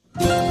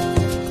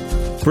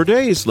For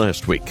days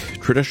last week,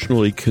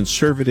 traditionally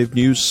conservative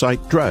news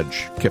site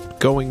Drudge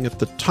kept going at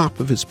the top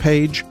of his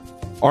page.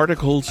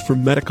 Articles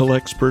from medical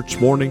experts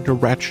warning to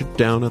ratchet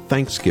down a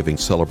Thanksgiving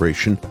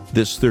celebration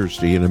this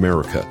Thursday in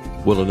America.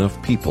 Will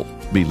enough people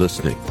be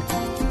listening?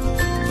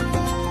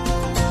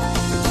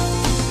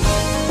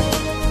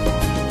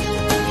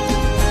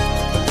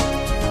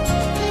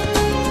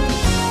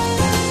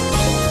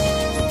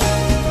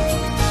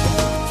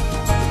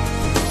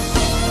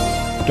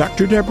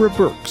 Dr. Deborah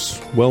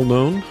Birx,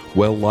 well-known,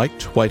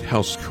 well-liked White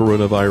House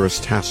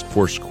Coronavirus Task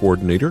Force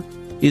Coordinator,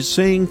 is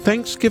saying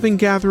Thanksgiving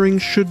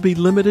gatherings should be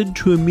limited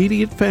to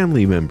immediate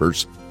family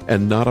members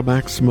and not a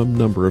maximum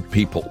number of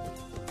people.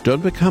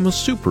 Don't become a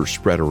super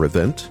spreader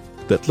event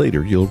that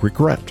later you'll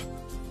regret.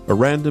 A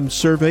random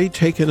survey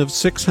taken of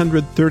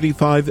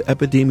 635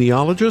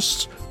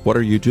 epidemiologists. What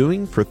are you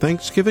doing for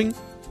Thanksgiving?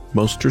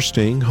 Most are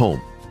staying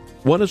home.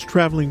 One is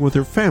traveling with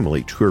her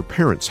family to her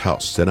parents'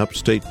 house in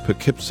upstate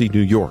Poughkeepsie,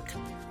 New York.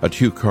 A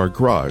two-car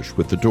garage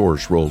with the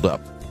doors rolled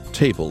up,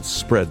 tables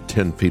spread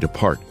 10 feet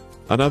apart.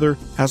 Another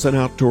has an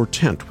outdoor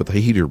tent with a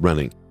heater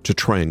running to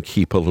try and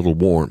keep a little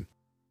warm.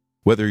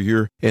 Whether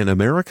you're in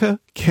America,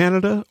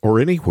 Canada, or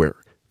anywhere,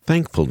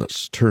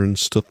 thankfulness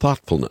turns to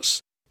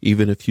thoughtfulness.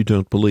 Even if you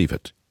don't believe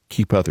it,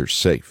 keep others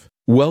safe.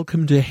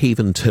 Welcome to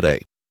Haven Today.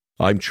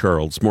 I'm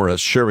Charles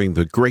Morris, sharing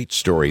the great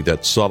story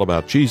that's all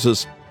about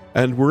Jesus,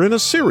 and we're in a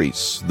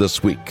series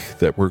this week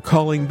that we're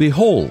calling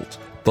Behold,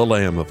 the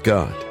Lamb of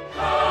God.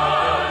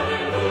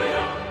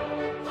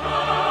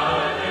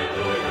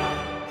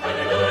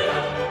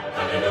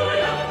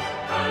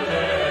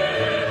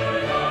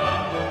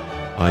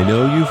 I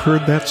know you've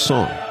heard that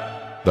song,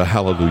 the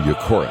Hallelujah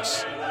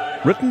Chorus,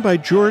 written by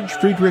George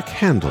Friedrich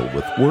Handel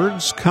with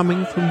words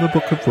coming from the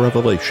book of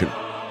Revelation.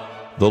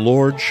 The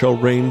Lord shall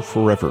reign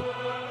forever.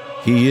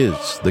 He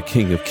is the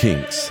King of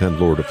kings and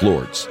Lord of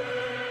lords.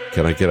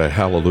 Can I get a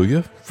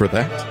hallelujah for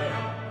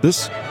that?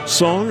 This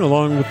song,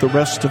 along with the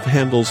rest of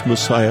Handel's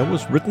Messiah,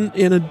 was written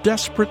in a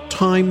desperate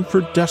time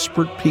for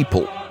desperate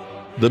people.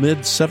 The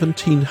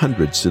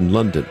mid-1700s in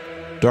London,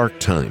 dark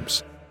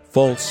times,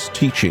 false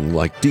teaching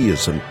like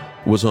deism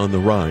was on the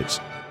rise.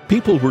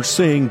 People were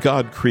saying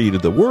God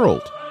created the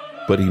world,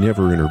 but he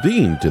never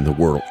intervened in the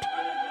world.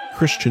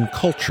 Christian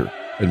culture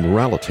and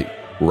morality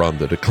were on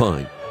the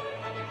decline.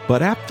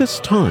 But at this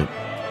time,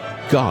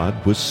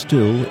 God was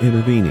still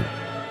intervening.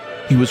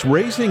 He was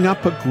raising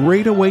up a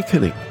great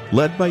awakening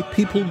led by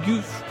people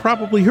you've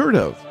probably heard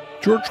of,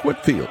 George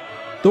Whitefield,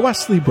 the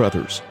Wesley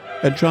brothers,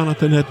 and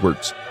Jonathan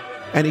Edwards.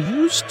 And he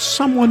used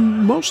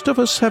someone most of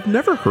us have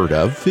never heard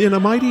of in a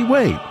mighty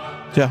way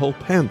to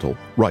help Handel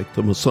write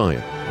the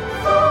Messiah.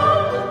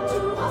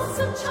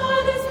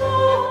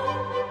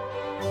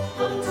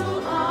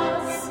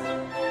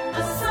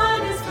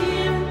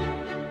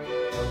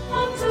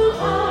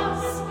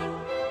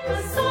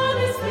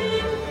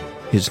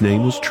 His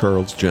name was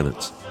Charles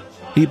Jennens.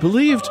 He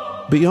believed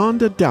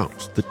beyond a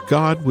doubt that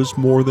God was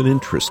more than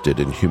interested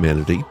in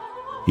humanity.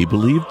 He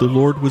believed the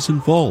Lord was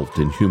involved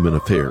in human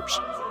affairs.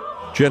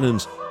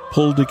 Jennens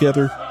pulled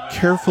together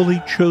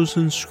carefully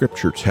chosen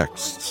scripture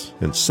texts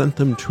and sent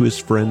them to his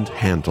friend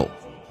Handel.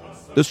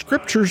 The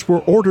scriptures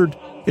were ordered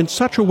in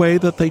such a way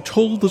that they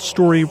told the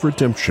story of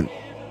redemption,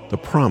 the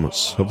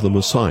promise of the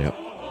Messiah,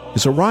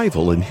 his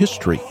arrival in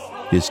history,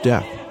 his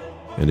death,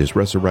 and his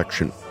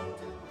resurrection.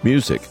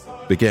 Music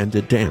began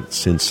to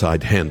dance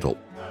inside Handel.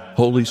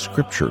 Holy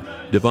Scripture,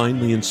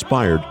 divinely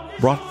inspired,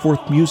 brought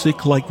forth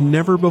music like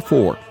never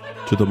before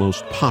to the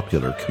most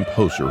popular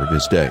composer of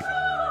his day.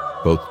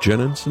 Both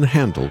Jennens and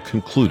Handel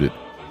concluded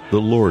the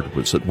Lord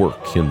was at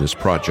work in this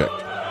project.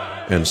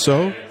 And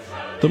so,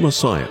 the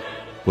Messiah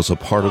was a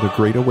part of the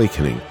Great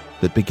Awakening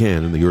that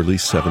began in the early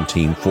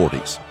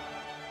 1740s.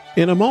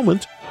 In a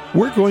moment,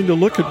 we're going to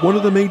look at one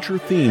of the major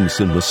themes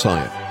in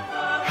Messiah,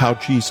 how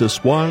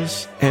Jesus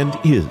was and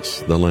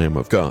is the Lamb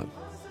of God.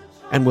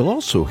 And we'll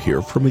also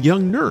hear from a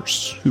young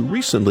nurse who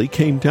recently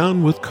came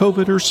down with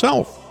COVID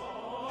herself.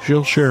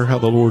 She'll share how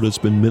the Lord has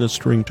been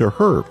ministering to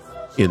her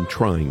in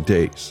trying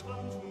days.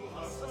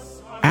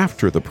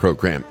 After the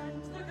program,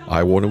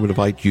 I want to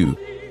invite you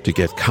to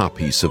get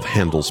copies of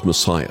Handel's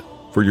Messiah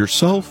for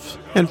yourself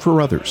and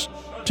for others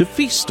to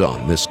feast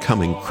on this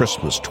coming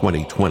Christmas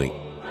 2020.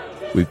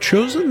 We've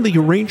chosen the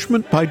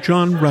arrangement by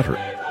John Rutter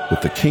with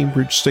the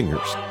Cambridge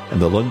Singers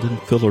and the London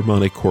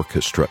Philharmonic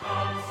Orchestra.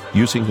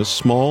 Using a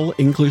small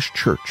English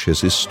church as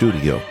his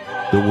studio,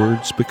 the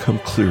words become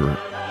clearer.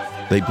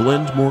 They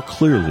blend more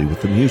clearly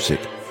with the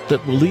music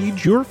that will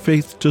lead your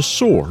faith to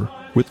soar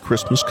with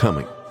Christmas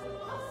coming.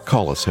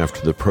 Call us after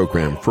the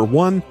program for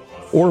one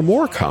or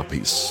more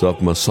copies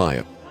of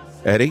Messiah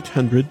at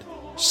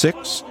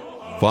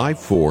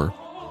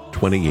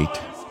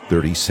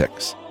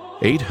 800-654-2836.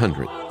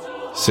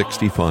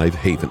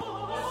 800-65-HAVEN.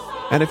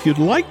 And if you'd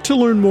like to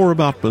learn more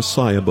about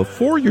Messiah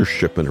before your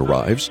shipment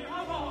arrives,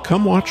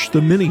 come watch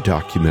the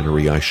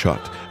mini-documentary I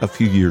shot a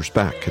few years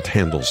back at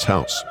Handel's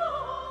house.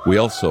 We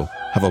also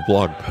have a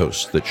blog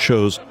post that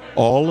shows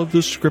all of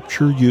the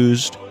scripture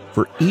used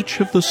for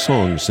each of the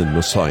songs in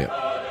Messiah.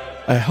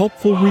 a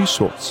helpful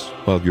resource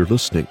while you're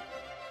listening.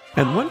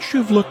 And once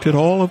you've looked at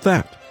all of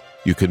that,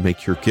 you can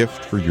make your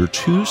gift for your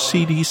 2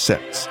 CD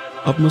sets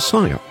of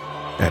Messiah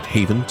at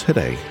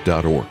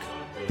haventoday.org.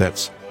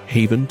 That's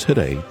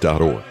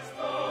haventoday.org.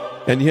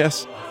 And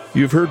yes,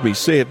 you've heard me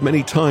say it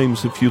many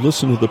times if you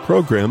listen to the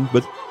program,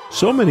 but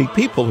so many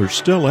people are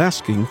still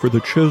asking for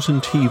the Chosen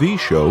TV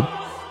show.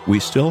 We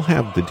still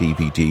have the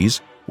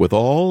DVDs with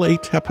all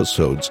 8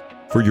 episodes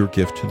for your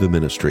gift to the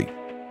ministry.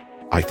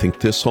 I think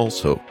this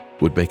also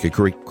would make a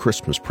great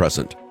Christmas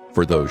present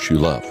for those you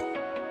love.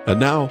 And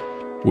now,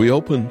 we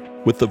open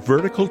with the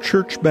Vertical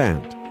Church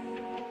Band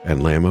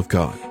and Lamb of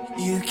God.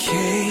 You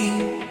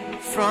came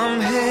from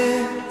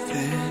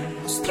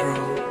heaven's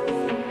throne,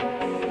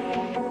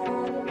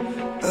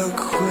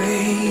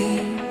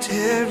 acquainted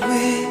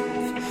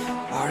with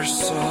our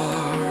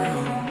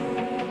sorrow,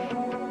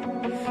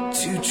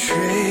 to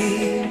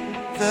trade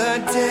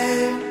the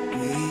debt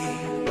we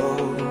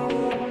owe.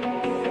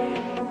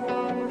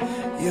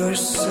 Your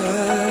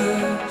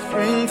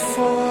suffering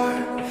for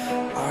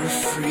our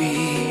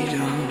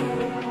freedom.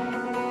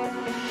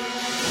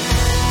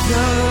 The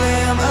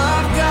Lamb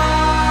of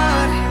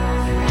God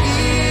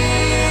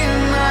in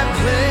my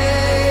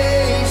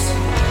place,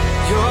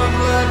 your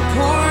blood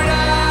poured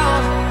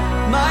out,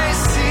 my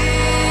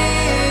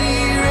sin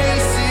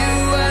erased. It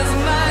was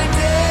my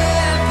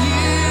death,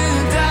 you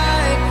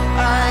died,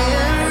 I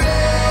am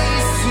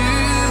raised to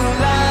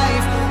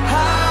life.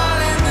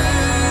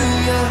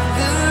 Hallelujah,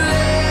 the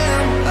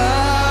Lamb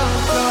of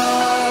God.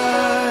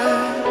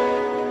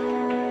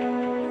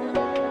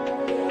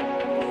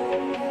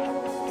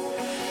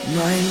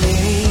 My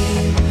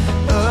name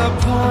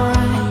upon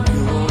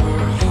your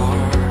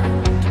heart,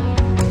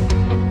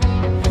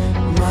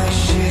 my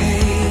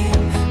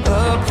shame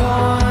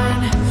upon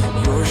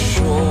your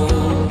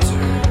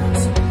shoulders,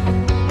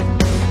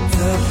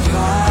 the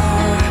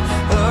power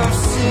of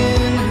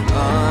sin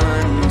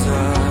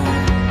undone,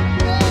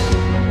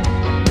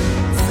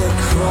 the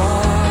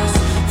cross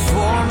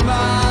for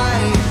my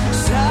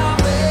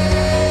salvation.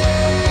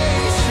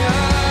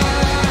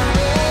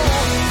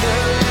 The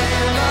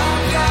Lamb of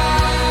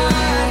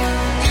God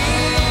in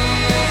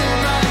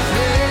my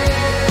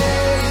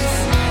place,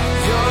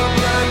 your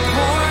blood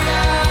poured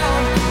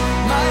out,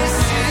 my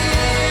sin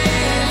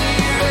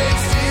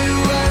erased. It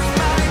was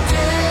my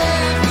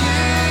death, you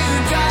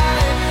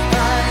died,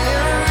 I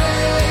am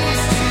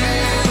raised to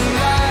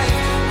life.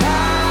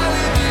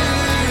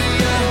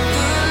 Hallelujah,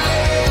 the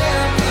Lamb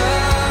of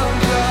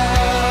God.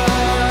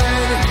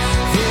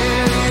 There is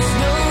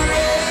no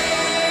greater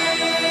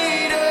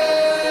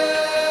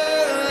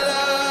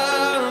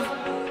love.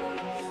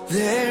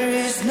 There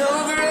is no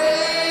greater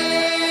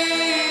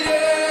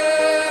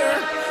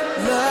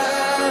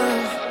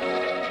love.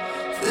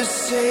 The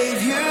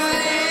Savior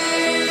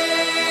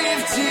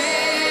lifted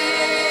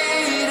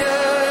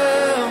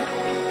up.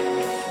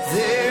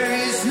 There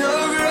is no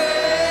greater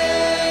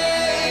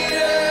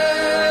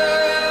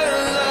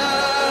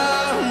love.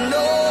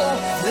 No,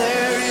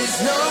 there is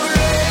no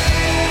greater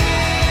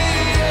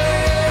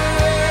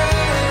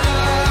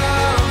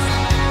love.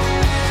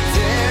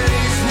 There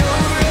is no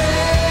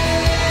greater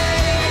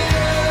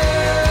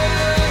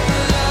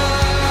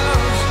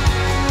love.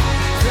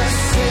 The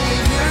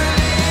Savior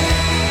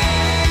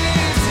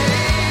lifted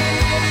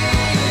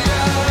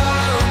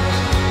up.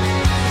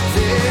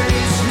 There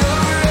is no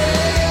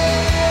greater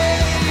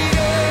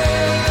love.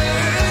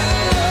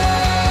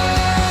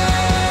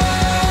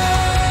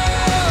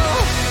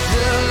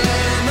 The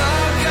Lamb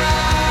of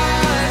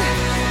God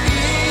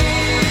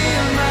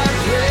in my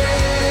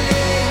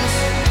place,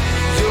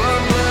 your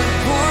blood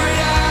poured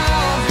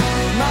out,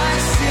 my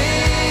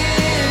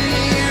sin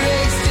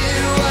erased.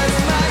 It was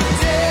my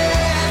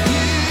death,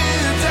 you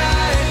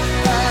died,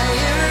 I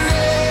am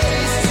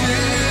raised to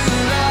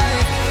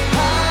life.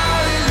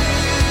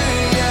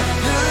 Hallelujah,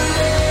 the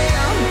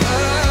Lamb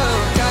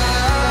of God.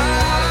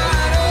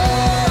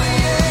 Oh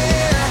yeah,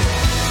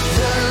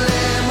 the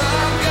Lamb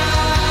of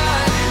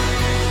God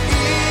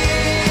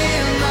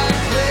in my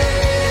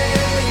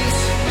place,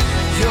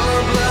 your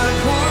blood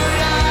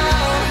poured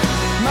out,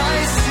 my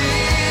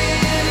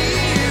sin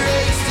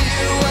erased.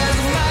 It was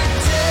my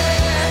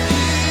death,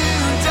 you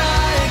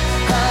died,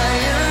 I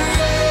am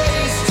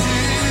raised to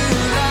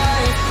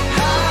life.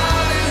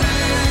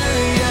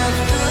 Hallelujah,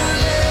 the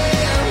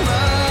Lamb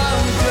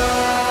of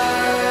God.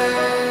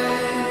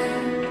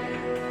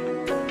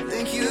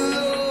 Thank you,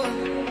 Lord.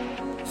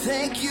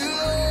 Thank you,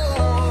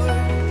 Lord.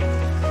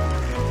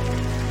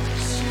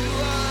 Yes, you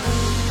are.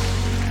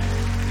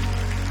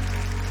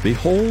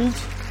 Behold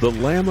the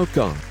Lamb of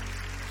God.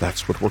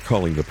 That's what we're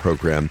calling the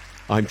program.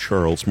 I'm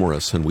Charles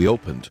Morris, and we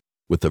opened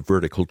with the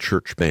Vertical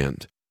Church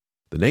Band.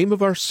 The name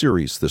of our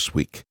series this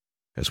week,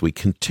 as we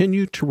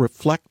continue to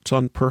reflect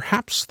on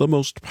perhaps the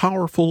most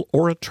powerful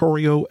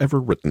oratorio ever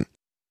written,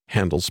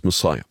 Handel's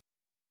Messiah.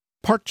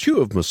 Part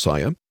 2 of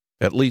Messiah,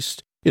 at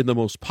least in the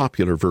most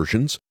popular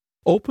versions,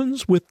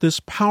 opens with this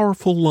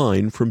powerful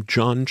line from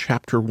John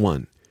chapter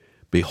 1,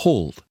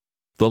 Behold,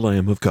 the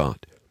Lamb of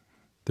God.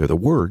 They're the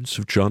words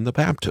of John the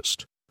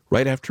Baptist,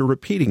 right after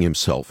repeating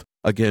himself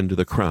again to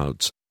the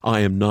crowds, "I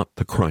am not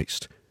the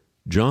Christ."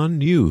 John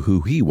knew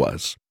who he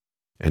was,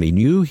 and he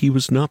knew he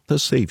was not the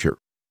Savior.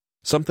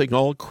 Something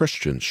all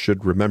Christians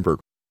should remember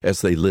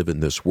as they live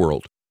in this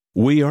world.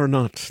 We are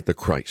not the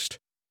Christ,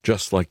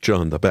 just like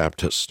John the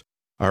Baptist.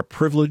 Our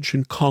privilege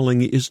and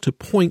calling is to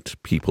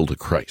point people to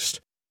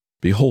Christ.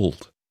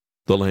 Behold,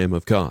 the Lamb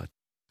of God,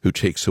 who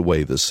takes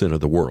away the sin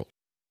of the world.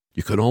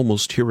 You can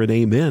almost hear an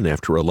amen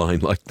after a line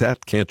like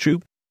that, can't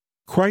you?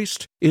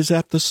 Christ is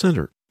at the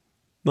center,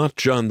 not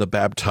John the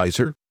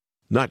Baptizer,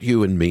 not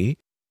you and me.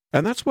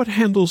 And that's what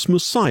Handel's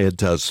Messiah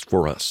does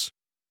for us.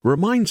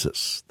 Reminds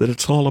us that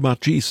it's all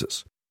about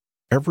Jesus.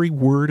 Every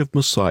word of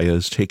Messiah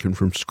is taken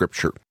from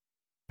Scripture.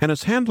 And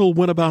as Handel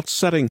went about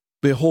setting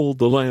 "Behold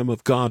the Lamb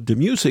of God" to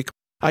music,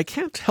 I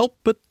can't help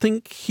but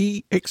think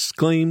he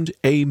exclaimed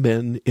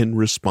amen in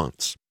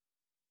response.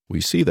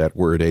 We see that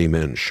word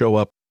amen show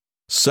up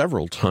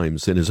several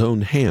times in his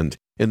own hand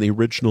in the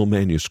original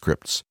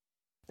manuscripts.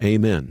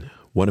 Amen,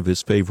 one of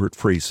his favorite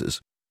phrases.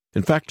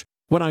 In fact,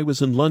 when I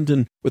was in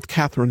London with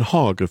Catherine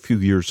Hogg a few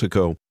years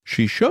ago,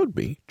 she showed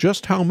me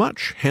just how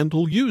much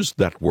Handel used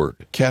that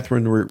word.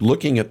 Catherine, we're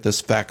looking at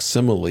this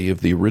facsimile of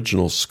the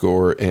original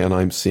score, and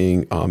I'm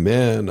seeing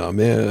amen,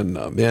 amen,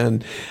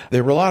 amen.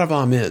 There were a lot of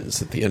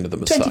amens at the end of the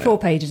Messiah. 24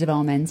 pages of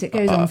amens. It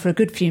goes on for a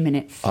good few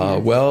minutes.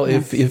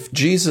 If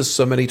Jesus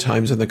so many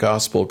times in the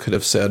gospel could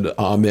have said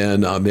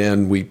amen,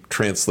 amen, we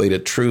translate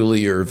it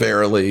truly or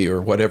verily or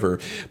whatever,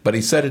 but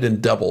he said it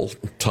in double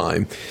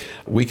time.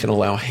 We can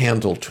allow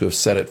Handel to have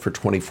said it for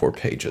 24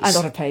 pages. A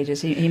lot of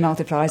pages. He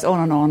multiplies on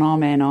and on,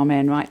 amen,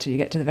 amen, right till you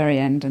get to the very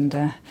end. And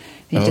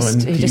he just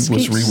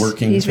was keeps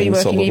reworking He's things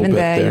a reworking little even bit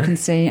there, there. you can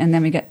see. And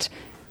then we get,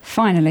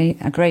 finally,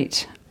 a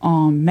great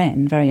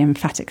amen, very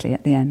emphatically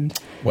at the end.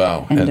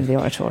 Wow. End of the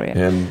oratorio.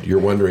 And you're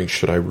wondering,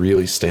 should I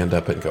really stand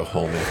up and go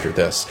home after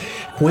this?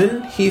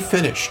 When he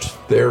finished,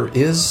 there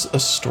is a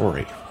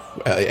story.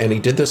 And he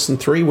did this in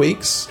 3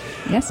 weeks.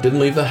 Yes. Didn't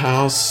leave the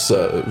house,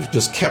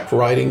 just kept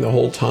writing the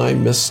whole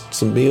time, missed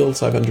some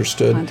meals, I've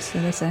understood.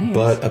 Yes.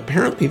 But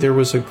apparently there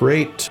was a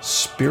great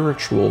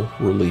spiritual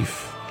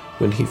relief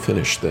when he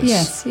finished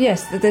this.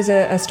 Yes. There's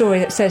a story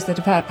that says that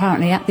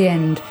apparently at the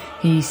end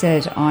he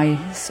said, I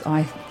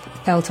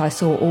felt I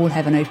saw all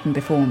heaven open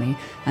before me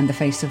and the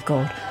face of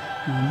God.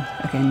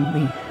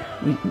 Again,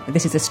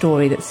 this is a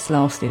story that's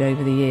lasted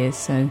over the years,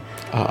 so...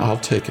 I'll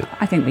take it.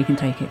 I think we can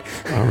take it.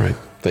 All right.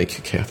 Thank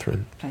you,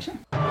 Catherine. Pleasure.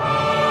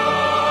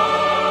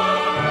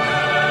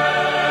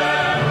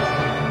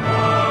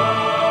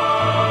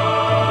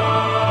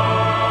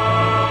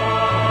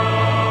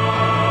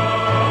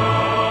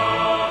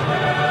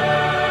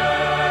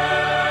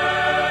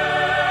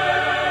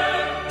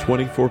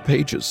 "24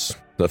 pages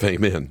of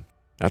amen.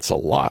 That's a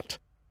lot.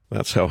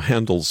 That's how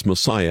Handel's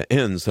Messiah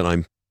ends, and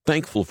I'm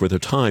thankful for the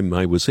time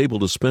I was able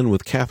to spend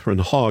with Catherine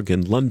Hogg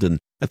in London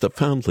at the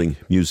Foundling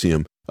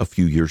Museum a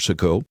few years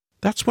ago.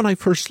 That's when I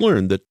first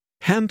learned that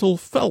Handel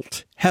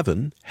felt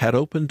heaven had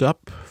opened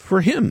up for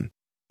him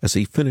as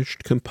he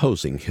finished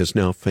composing his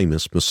now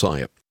famous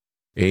Messiah.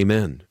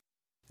 Amen.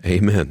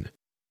 Amen.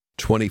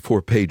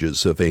 24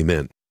 pages of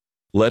amen.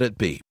 Let it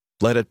be.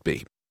 Let it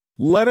be.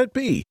 Let it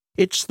be.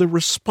 It's the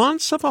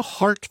response of a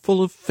heart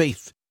full of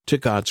faith to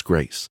God's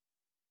grace.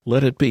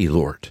 Let it be,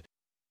 Lord.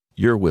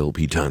 Your will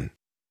be done.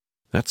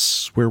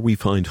 That's where we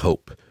find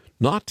hope,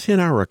 not in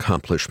our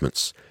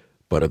accomplishments,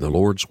 but in the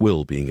Lord's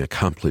will being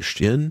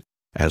accomplished in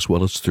as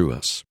well as through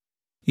us.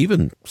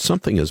 Even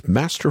something as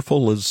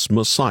masterful as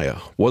Messiah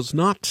was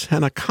not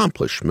an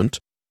accomplishment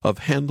of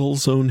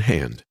Handel's own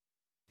hand.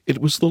 It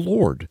was the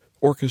Lord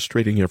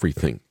orchestrating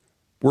everything,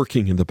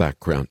 working in the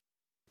background,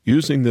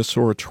 using this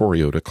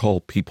oratorio to call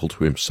people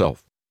to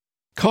himself,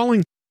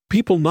 calling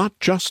people not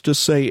just to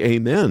say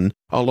amen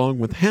along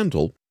with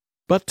Handel,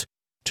 but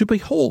to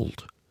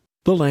behold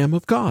the Lamb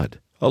of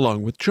God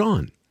along with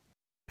John.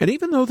 And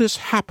even though this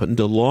happened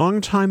a long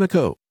time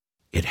ago,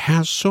 it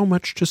has so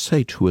much to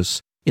say to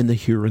us in the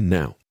here and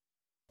now.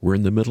 We're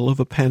in the middle of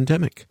a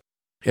pandemic.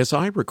 As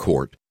I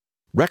record,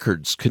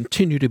 records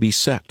continue to be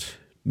set,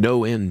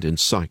 no end in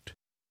sight.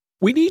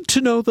 We need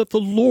to know that the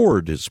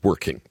Lord is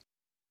working.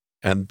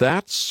 And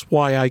that's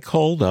why I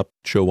called up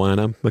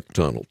Joanna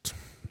MacDonald.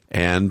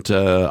 And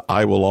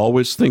I will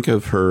always think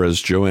of her as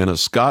Joanna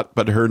Scott,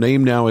 but her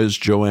name now is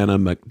Joanna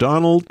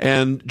MacDonald.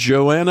 And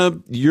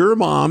Joanna, your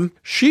mom,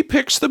 she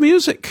picks the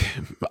music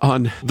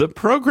on the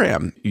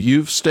program.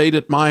 You've stayed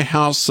at my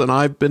house and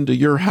I've been to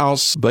your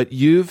house, but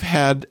you've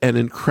had an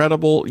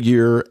incredible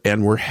year,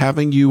 and we're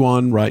having you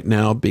on right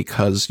now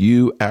because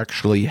you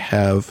actually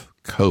have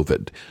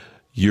COVID.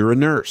 You're a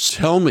nurse.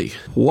 Tell me,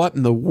 what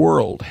in the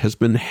world has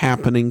been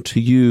happening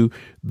to you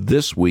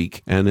this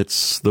week? And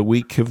it's the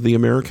week of the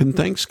American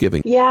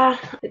Thanksgiving. Yeah,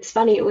 it's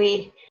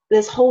funny.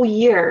 This whole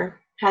year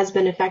has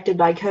been affected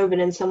by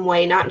COVID in some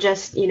way, not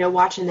just,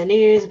 watching the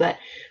news, but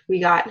we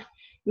got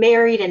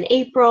married in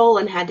April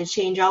and had to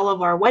change all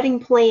of our wedding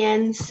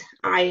plans.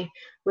 I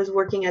was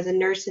working as a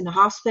nurse in the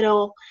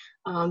hospital,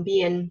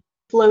 being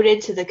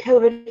floated to the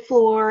COVID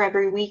floor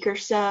every week or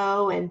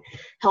so and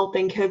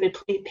helping COVID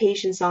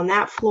patients on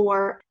that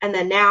floor. And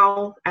then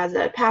now as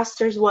a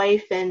pastor's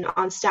wife and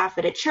on staff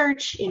at a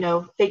church,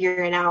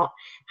 figuring out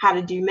how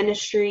to do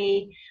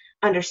ministry,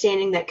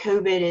 understanding that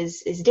COVID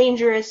is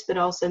dangerous, but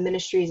also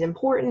ministry is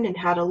important and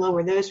how to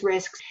lower those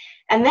risks.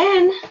 And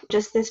then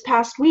just this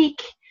past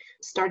week,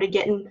 started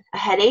getting a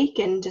headache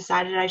and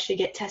decided I should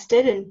get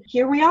tested. And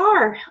here we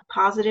are,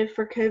 positive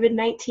for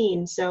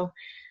COVID-19. So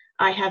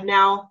I have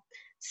now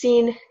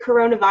seen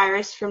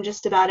coronavirus from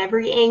just about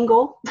every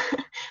angle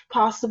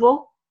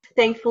possible.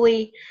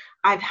 Thankfully,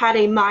 I've had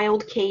a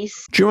mild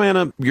case.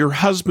 Joanna, your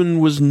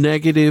husband was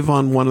negative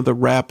on one of the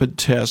rapid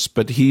tests,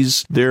 but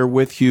he's there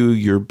with you.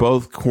 You're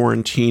both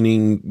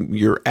quarantining.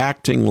 You're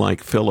acting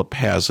like Philip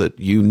has it.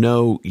 You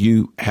know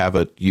you have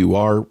it. You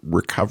are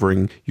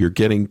recovering. You're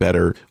getting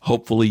better.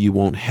 Hopefully you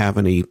won't have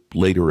any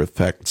later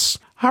effects.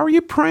 How are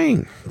you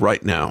praying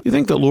right now? You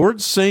think the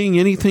Lord's saying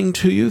anything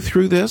to you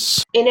through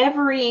this? In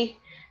every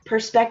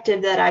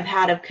perspective that I've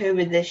had of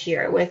COVID this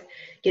year, with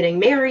getting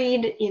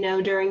married,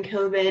 during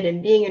COVID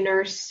and being a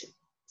nurse,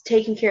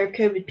 taking care of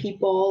COVID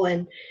people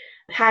and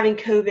having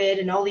COVID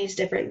and all these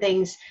different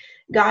things,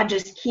 God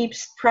just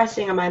keeps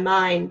pressing on my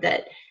mind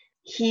that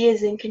He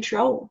is in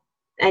control.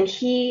 And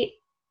He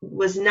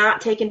was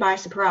not taken by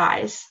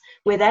surprise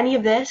with any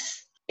of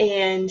this.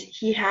 And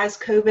He has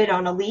COVID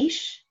on a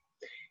leash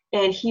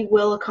and He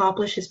will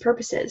accomplish His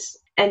purposes.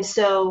 And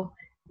so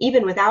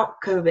even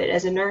without COVID,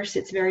 as a nurse,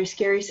 it's very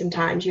scary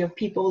sometimes. You have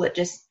people that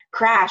just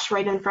crash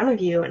right in front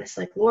of you and it's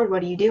like, Lord,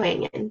 what are you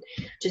doing? And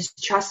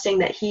just trusting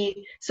that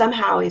He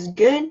somehow is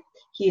good,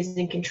 He is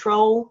in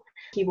control,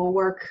 He will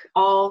work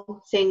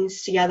all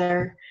things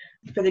together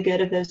for the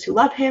good of those who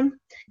love Him,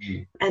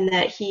 and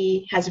that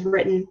He has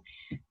written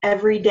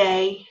every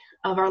day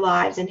of our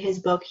lives in His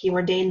book. He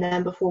ordained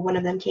them before one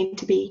of them came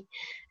to be,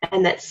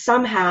 and that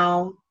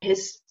somehow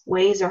His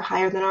ways are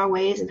higher than our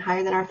ways and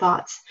higher than our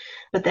thoughts,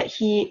 but that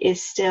He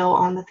is still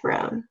on the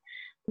throne.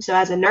 So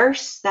as a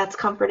nurse, that's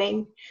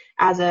comforting.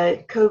 As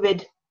a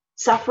COVID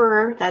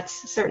sufferer,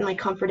 that's certainly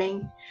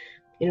comforting.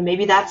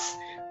 Maybe that's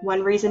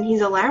one reason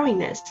He's allowing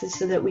this, is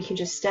so that we can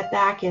just step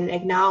back and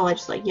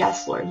acknowledge, like,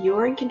 yes, Lord, You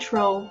are in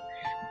control.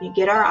 You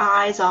get our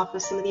eyes off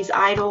of some of these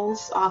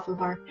idols, off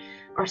of our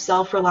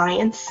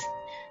self-reliance,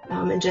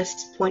 and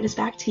just point us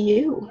back to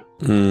You.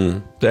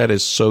 That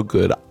is so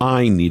good.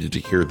 I needed to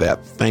hear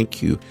that.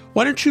 Thank you.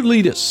 Why don't you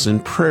lead us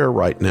in prayer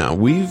right now?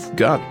 We've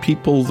got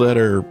people that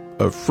are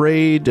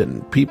afraid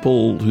and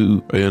people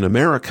who in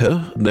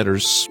America that are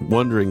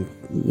wondering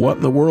what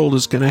in the world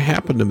is going to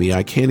happen to me.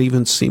 I can't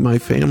even see my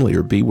family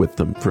or be with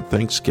them for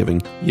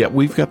Thanksgiving. Yet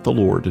we've got the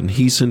Lord and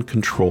He's in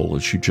control,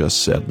 as you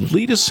just said.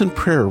 Lead us in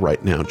prayer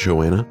right now,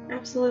 Joanna.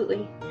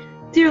 Absolutely.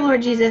 Dear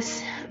Lord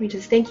Jesus, we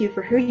just thank You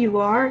for who You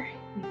are.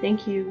 We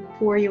thank You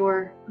for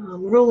Your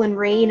rule and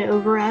reign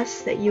over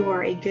us, that You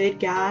are a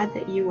good God,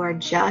 that You are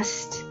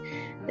just,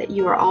 that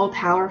You are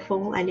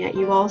all-powerful, and yet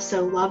You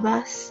also love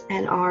us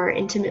and are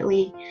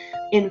intimately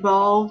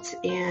involved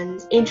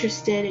and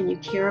interested, and You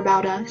care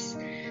about us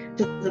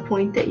to the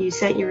point that You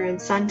sent Your own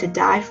Son to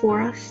die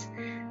for us.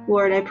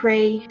 Lord, I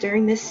pray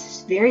during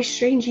this very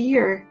strange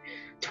year,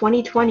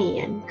 2020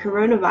 and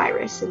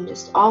coronavirus and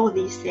just all of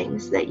these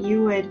things, that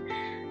You would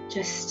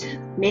just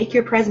make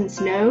Your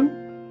presence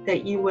known,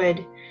 that You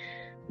would,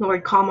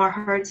 Lord, calm our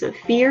hearts of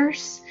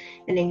fears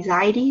and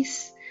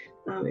anxieties.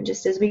 And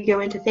just as we go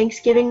into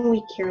Thanksgiving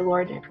week here,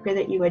 Lord, I pray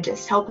that You would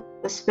just help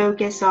us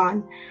focus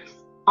on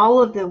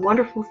all of the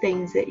wonderful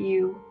things that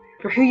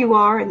for who You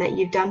are and that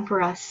You've done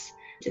for us.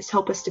 Just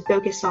help us to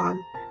focus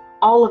on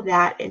all of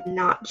that and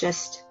not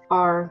just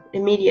our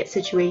immediate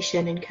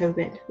situation in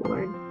COVID,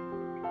 Lord.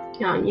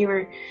 You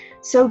are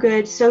so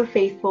good, so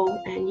faithful,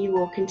 and You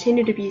will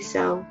continue to be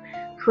so,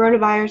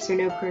 coronavirus or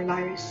no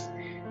coronavirus.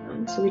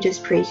 So we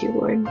just praise You,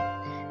 Lord.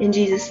 In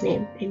Jesus'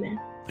 name, amen.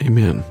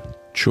 Amen.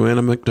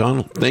 Joanna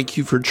McDonald, thank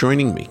you for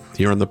joining me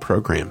here on the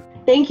program.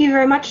 Thank you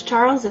very much,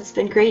 Charles. It's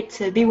been great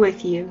to be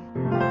with you.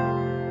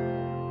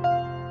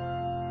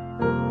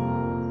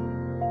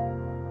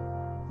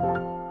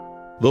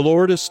 The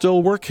Lord is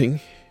still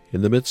working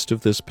in the midst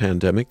of this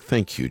pandemic.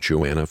 Thank you,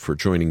 Joanna, for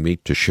joining me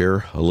to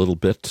share a little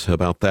bit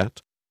about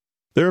that.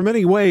 There are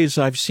many ways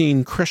I've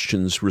seen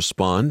Christians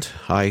respond.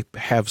 I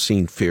have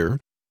seen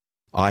fear.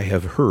 I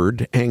have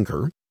heard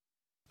anger.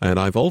 And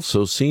I've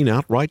also seen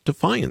outright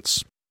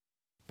defiance.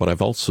 But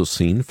I've also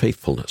seen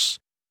faithfulness.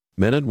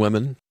 Men and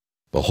women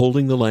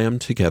beholding the Lamb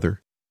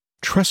together,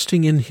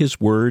 trusting in His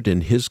word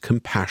and His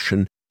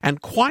compassion, and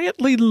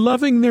quietly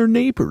loving their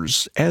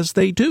neighbors as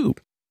they do.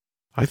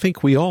 I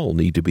think we all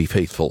need to be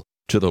faithful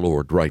to the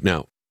Lord right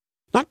now.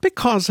 Not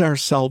because our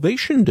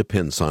salvation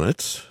depends on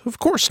it. Of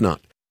course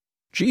not.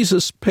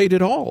 Jesus paid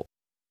it all.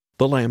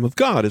 The Lamb of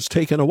God has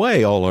taken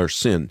away all our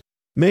sin.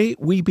 May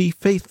we be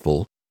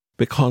faithful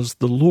because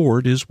the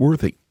Lord is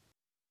worthy.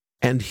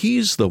 And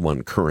He's the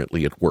one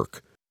currently at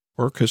work,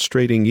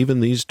 orchestrating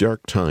even these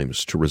dark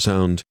times to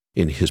resound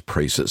in His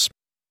praises.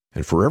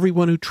 And for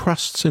everyone who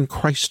trusts in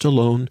Christ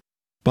alone,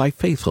 by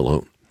faith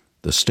alone,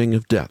 the sting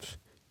of death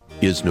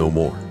is no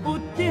more.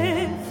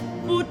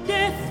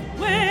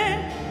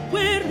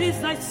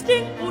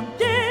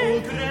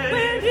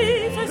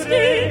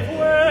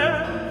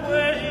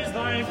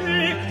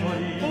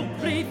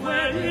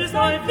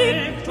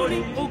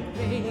 victory, O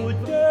grave? O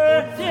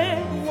death,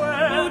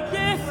 where is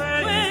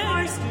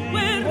thy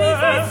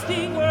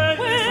sting? Where is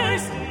thy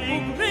sting?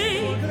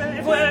 O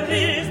grave, where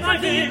is thy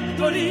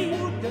victory?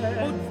 O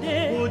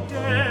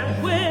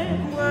death,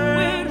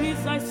 where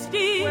is thy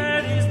sting?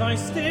 Where is thy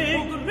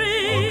sting?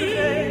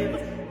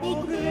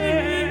 O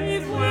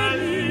grave, where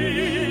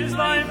is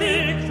thy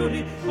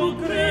victory? O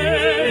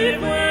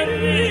grave, where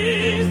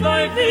is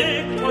thy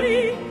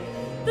victory?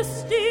 The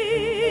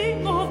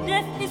sting of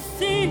death is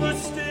sin.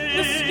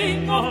 The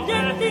sting of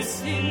death is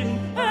sin.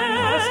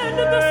 And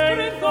the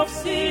strength of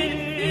sin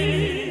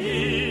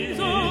is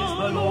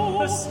the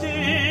Lord. The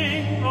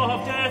sting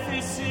of death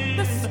is sin.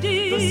 The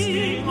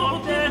sting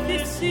of death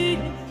is sin.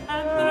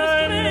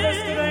 And the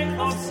strength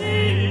of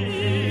sin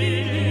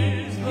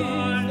is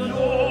the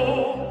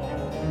Lord.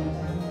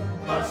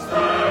 But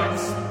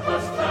thanks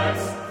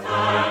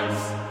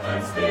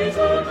be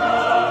to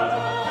God.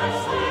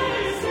 Thanks be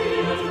to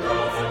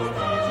God.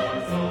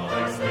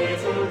 Thanks be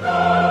to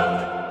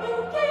God.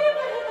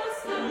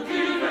 Who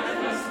giveth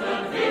us the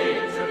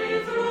victory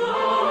through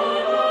our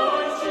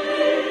Lord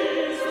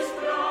Jesus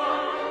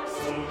Christ.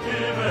 Who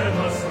giveth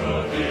us the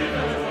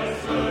victory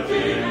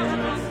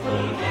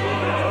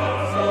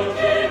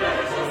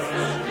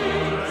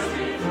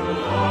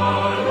through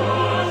our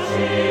Lord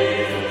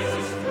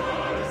Jesus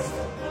Christ.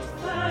 But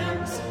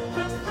thanks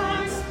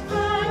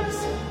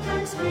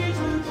be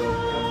to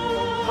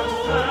God. But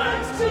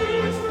thanks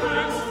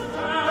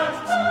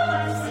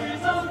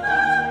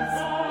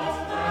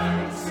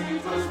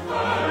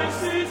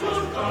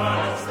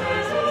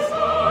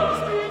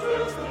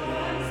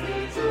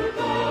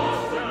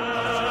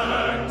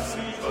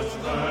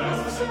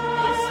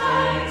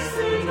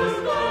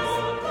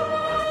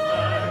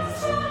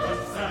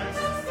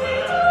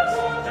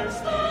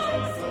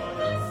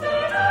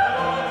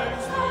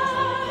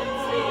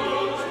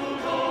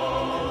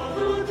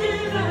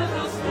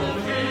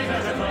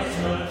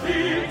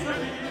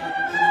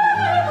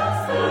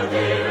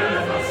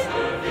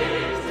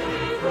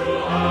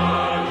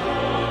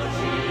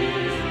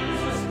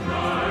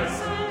be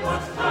to God.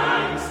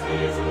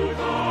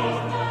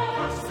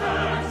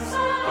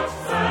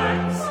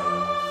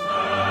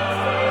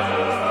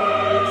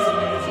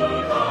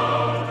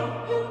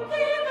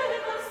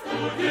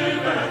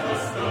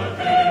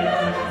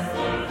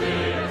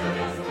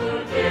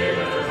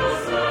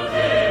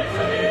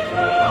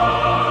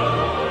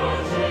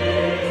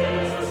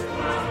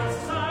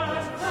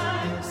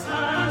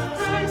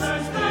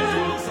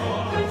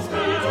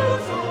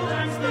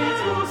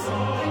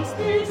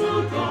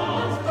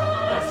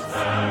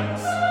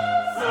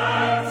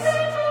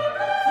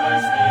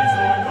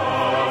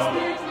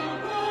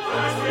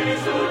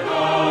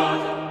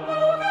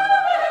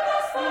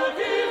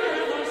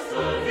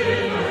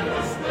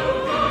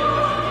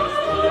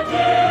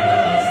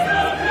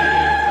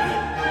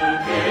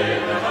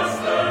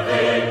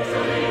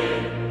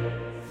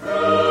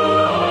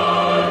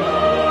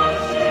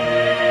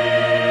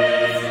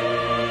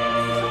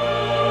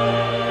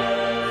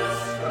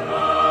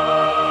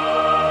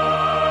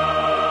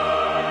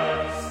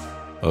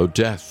 O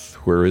death,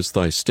 where is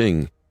thy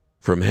sting?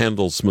 From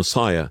Handel's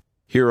Messiah,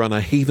 here on A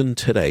Haven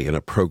Today in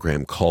a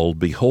program called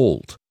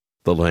Behold,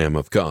 the Lamb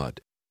of God.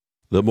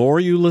 The more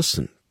you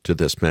listen to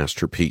this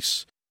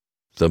masterpiece,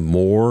 the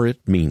more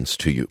it means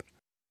to you.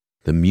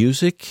 The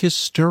music is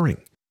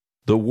stirring,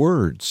 the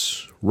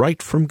words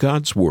right from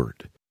God's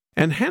Word.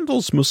 And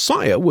Handel's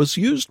Messiah was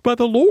used by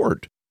the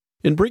Lord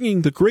in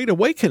bringing the Great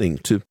Awakening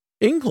to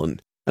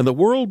England and the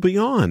world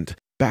beyond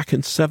back in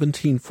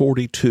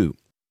 1742.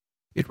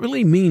 It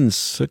really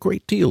means a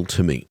great deal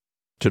to me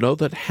to know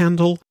that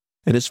Handel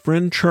and his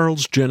friend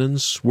Charles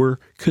Jennens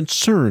were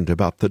concerned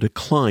about the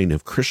decline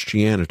of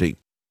Christianity.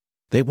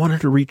 They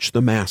wanted to reach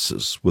the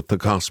masses with the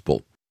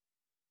gospel.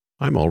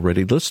 I'm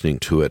already listening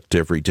to it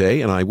every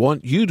day, and I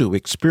want you to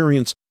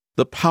experience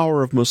the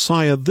power of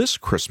Messiah this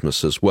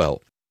Christmas as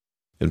well.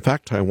 In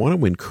fact, I want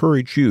to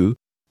encourage you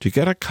to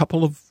get a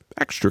couple of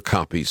extra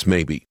copies,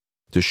 maybe,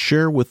 to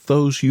share with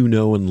those you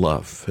know and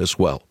love as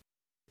well.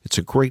 It's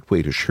a great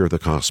way to share the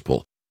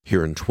gospel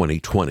here in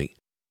 2020.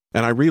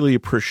 And I really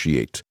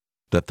appreciate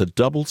that the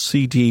double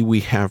CD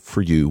we have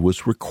for you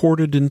was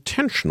recorded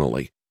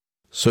intentionally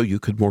so you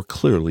could more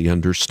clearly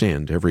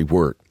understand every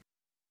word.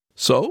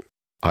 So,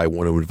 I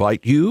want to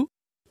invite you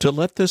to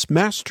let this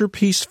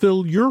masterpiece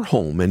fill your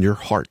home and your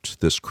heart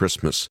this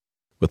Christmas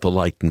with the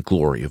light and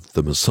glory of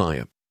the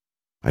Messiah.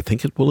 I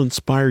think it will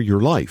inspire your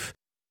life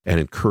and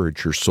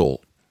encourage your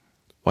soul.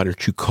 Why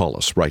don't you call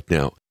us right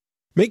now?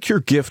 Make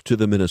your gift to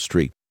the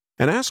ministry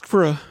and ask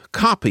for a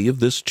copy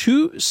of this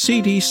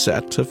 2-CD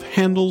set of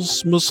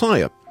Handel's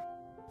Messiah.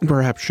 And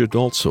perhaps you'd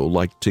also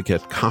like to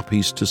get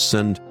copies to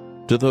send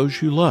to those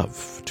you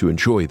love to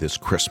enjoy this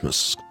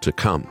Christmas to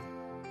come.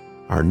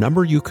 Our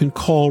number you can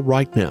call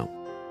right now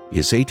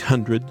is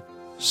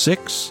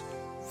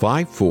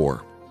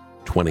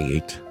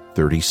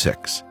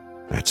 800-654-2836.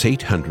 That's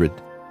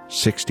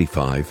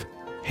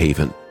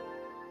 800-65-HAVEN.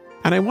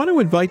 And I want to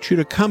invite you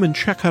to come and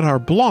check out our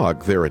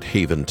blog there at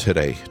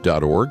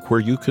haventoday.org, where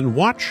you can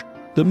watch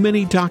the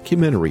mini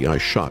documentary I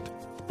shot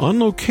on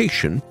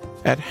location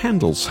at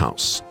Handel's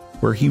house,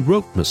 where he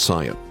wrote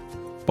Messiah.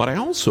 But I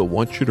also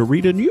want you to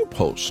read a new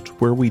post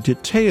where we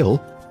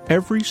detail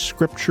every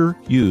scripture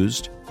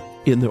used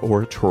in the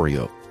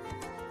oratorio.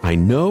 I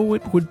know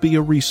it would be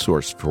a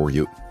resource for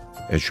you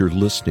as you're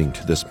listening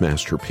to this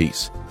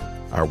masterpiece.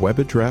 Our web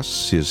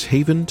address is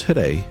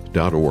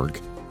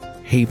haventoday.org,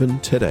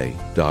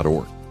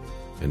 haventoday.org.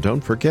 And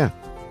don't forget,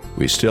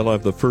 we still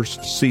have the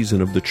first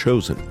season of The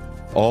Chosen,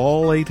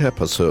 all 8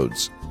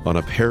 episodes on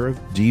a pair of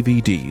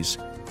DVDs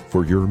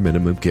for your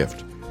minimum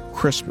gift.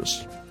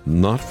 Christmas,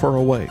 not far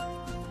away.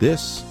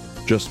 This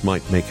just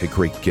might make a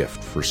great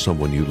gift for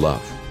someone you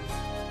love.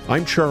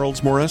 I'm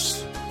Charles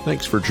Morris.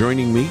 Thanks for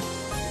joining me.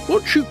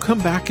 Won't you come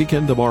back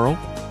again tomorrow,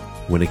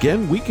 when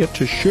again we get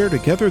to share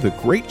together the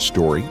great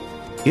story,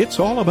 It's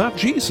All About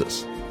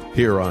Jesus,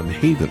 here on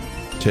Haven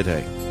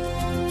Today.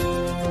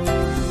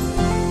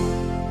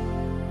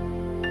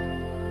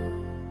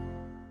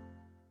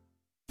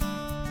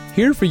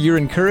 Here for your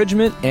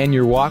encouragement and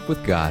your walk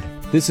with God.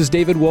 This is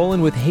David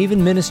Wolin with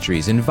Haven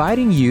Ministries,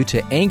 inviting you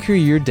to anchor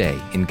your day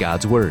in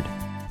God's Word.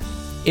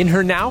 In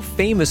her now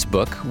famous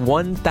book,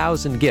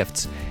 1,000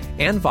 Gifts,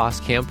 Ann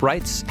Voskamp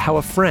writes how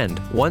a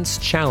friend once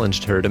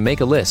challenged her to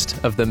make a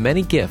list of the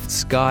many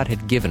gifts God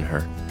had given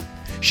her.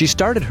 She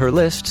started her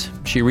list,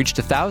 she reached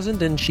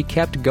 1,000, and she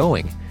kept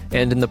going,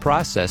 and in the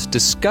process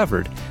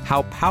discovered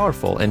how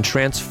powerful and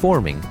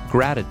transforming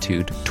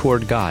gratitude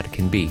toward God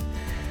can be.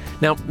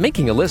 Now,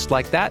 making a list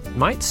like that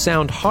might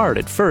sound hard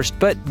at first,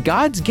 but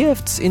God's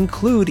gifts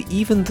include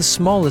even the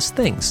smallest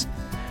things.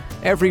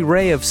 Every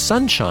ray of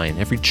sunshine,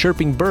 every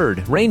chirping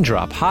bird,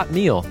 raindrop, hot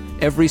meal,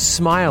 every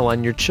smile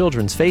on your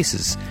children's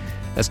faces.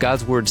 As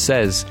God's Word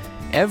says,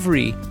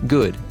 every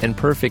good and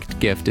perfect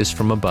gift is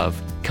from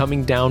above,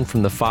 coming down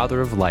from the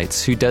Father of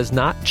lights, who does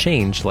not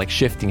change like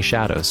shifting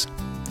shadows.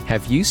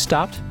 Have you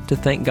stopped to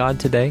thank God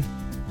today?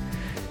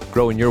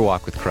 Grow in your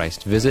walk with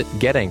Christ. Visit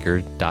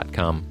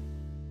getanchored.com.